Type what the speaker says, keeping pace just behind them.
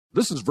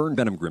This is Vern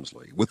Benham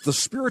Grimsley with the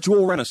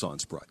Spiritual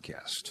Renaissance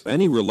broadcast.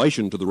 Any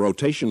relation to the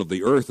rotation of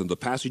the Earth and the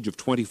passage of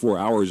 24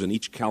 hours in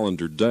each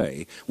calendar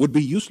day would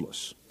be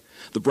useless.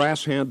 The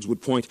brass hands would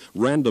point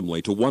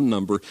randomly to one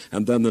number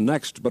and then the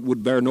next, but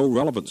would bear no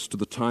relevance to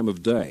the time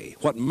of day.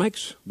 What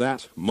makes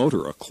that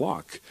motor a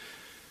clock,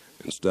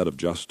 instead of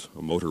just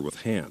a motor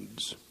with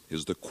hands,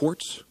 is the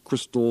quartz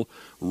crystal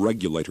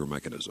regulator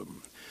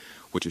mechanism,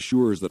 which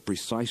assures that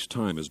precise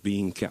time is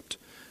being kept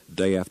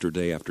day after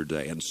day after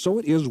day. And so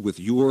it is with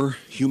your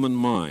human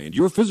mind.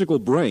 Your physical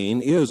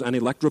brain is an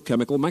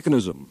electrochemical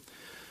mechanism.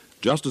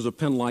 Just as a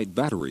penlight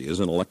battery is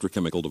an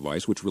electrochemical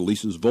device which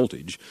releases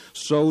voltage,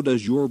 so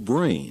does your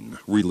brain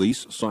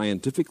release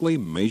scientifically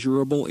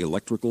measurable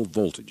electrical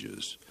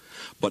voltages.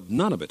 But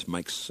none of it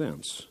makes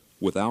sense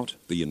without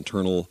the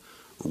internal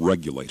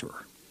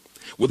regulator.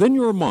 Within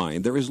your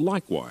mind, there is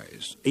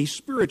likewise a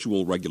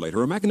spiritual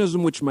regulator, a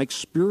mechanism which makes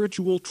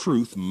spiritual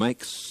truth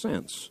make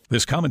sense.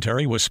 This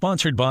commentary was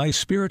sponsored by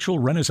Spiritual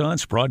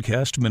Renaissance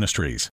Broadcast Ministries.